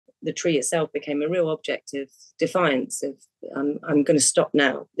the tree itself became a real object of defiance of, I'm going to stop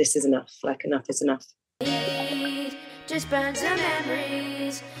now. This is enough. Like, enough is enough. Just burn some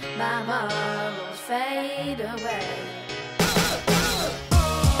memories, my morals fade away.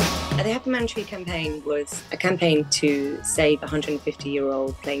 The Happy Man Tree campaign was a campaign to save a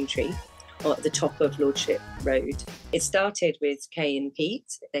 150-year-old plane tree at the top of Lordship Road. It started with Kay and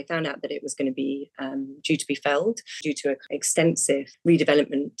Pete. They found out that it was going to be due to be felled due to an extensive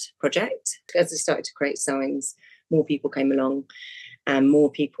redevelopment project. As they started to create signs, more people came along and more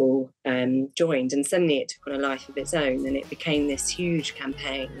people joined, and suddenly it took on a life of its own, and it became this huge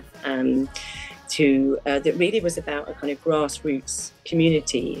campaign that really was about a kind of grassroots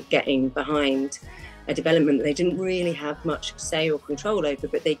community getting behind a development that they didn't really have much say or control over,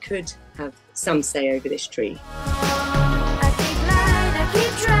 but they could have some say over this tree.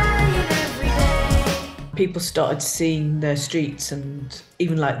 People started seeing their streets and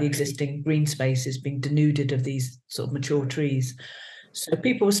even like the existing green spaces being denuded of these sort of mature trees. So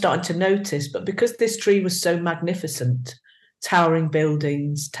people were starting to notice, but because this tree was so magnificent, towering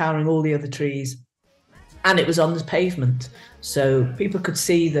buildings, towering all the other trees, and it was on the pavement, so people could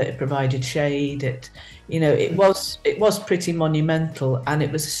see that it provided shade. It was pretty monumental, and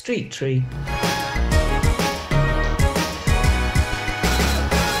it was a street tree.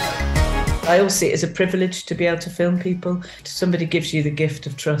 I always see it as a privilege to be able to film people. Somebody gives you the gift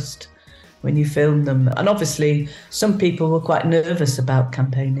of trust when you film them. And obviously, some people were quite nervous about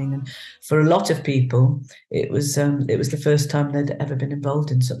campaigning. And for a lot of people, it was the first time they'd ever been involved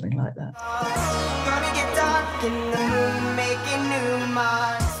in something like that.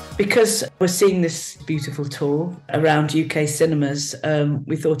 Because we're seeing this beautiful tour around UK cinemas,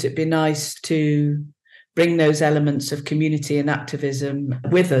 we thought it'd be nice to bring those elements of community and activism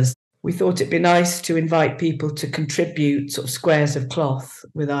with us. We thought it'd be nice to invite people to contribute sort of squares of cloth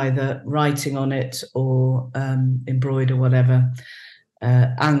with either writing on it or embroidered or whatever,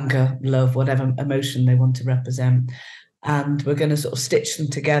 anger, love, whatever emotion they want to represent. And we're going to sort of stitch them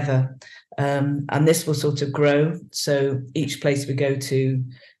together. And this will sort of grow. So each place we go to,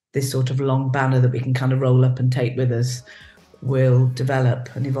 this sort of long banner that we can kind of roll up and take with us will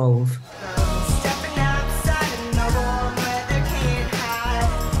develop and evolve.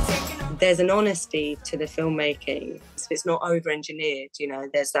 There's an honesty to the filmmaking. It's not over-engineered,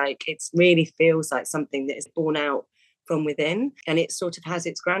 there's it really feels like something that is born out from within, and it sort of has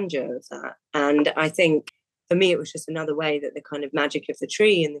its grandeur of that. And I think for me, it was just another way that the kind of magic of the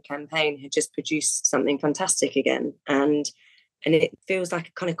tree and the campaign had just produced something fantastic again. And it feels like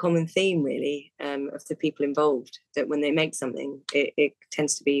a kind of common theme, really, of the people involved, that when they make something, it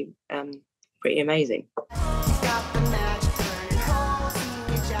tends to be pretty amazing.